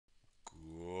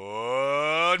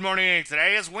Good morning.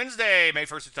 Today is Wednesday, May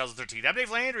 1st, 2013. I'm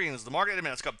Dave Landry, and this is the market.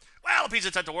 Let's go. Well, the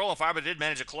pizza set the world on fire, but it did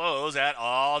manage to close at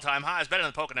all-time highs. Better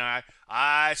than the poking eye,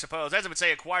 I suppose. As I would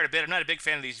say, acquired a bit. I'm not a big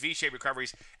fan of these V-shaped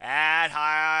recoveries at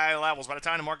high levels. By the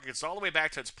time the market gets all the way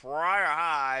back to its prior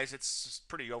highs, it's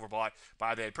pretty overbought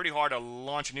by the pretty hard to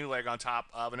launch a new leg on top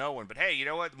of an old one. But hey, you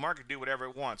know what? The market can do whatever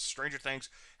it wants. Stranger things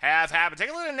have happened. Take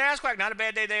a look at NASDAQ. Not a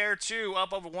bad day there, too.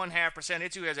 Up over 0.5%.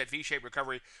 It, too, has that V-shaped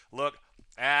recovery look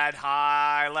at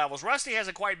high levels. Rusty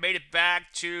hasn't quite made it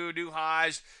back to new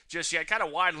highs just yet. Kind of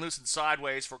wide and loosened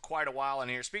sideways for quite a while in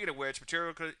here. Speaking of which,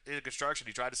 material construction,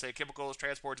 he tried to say chemicals,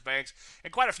 transports, banks,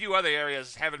 and quite a few other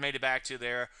areas haven't made it back to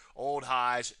their old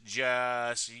highs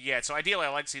just yet. So ideally,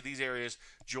 I'd like to see these areas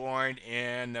joined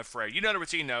in the fray. You know the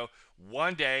routine, though.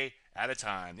 One day at a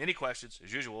time. Any questions,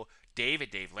 as usual, Dave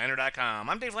at DaveLandry.com.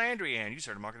 I'm Dave Landry, and you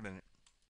started Market a Minute.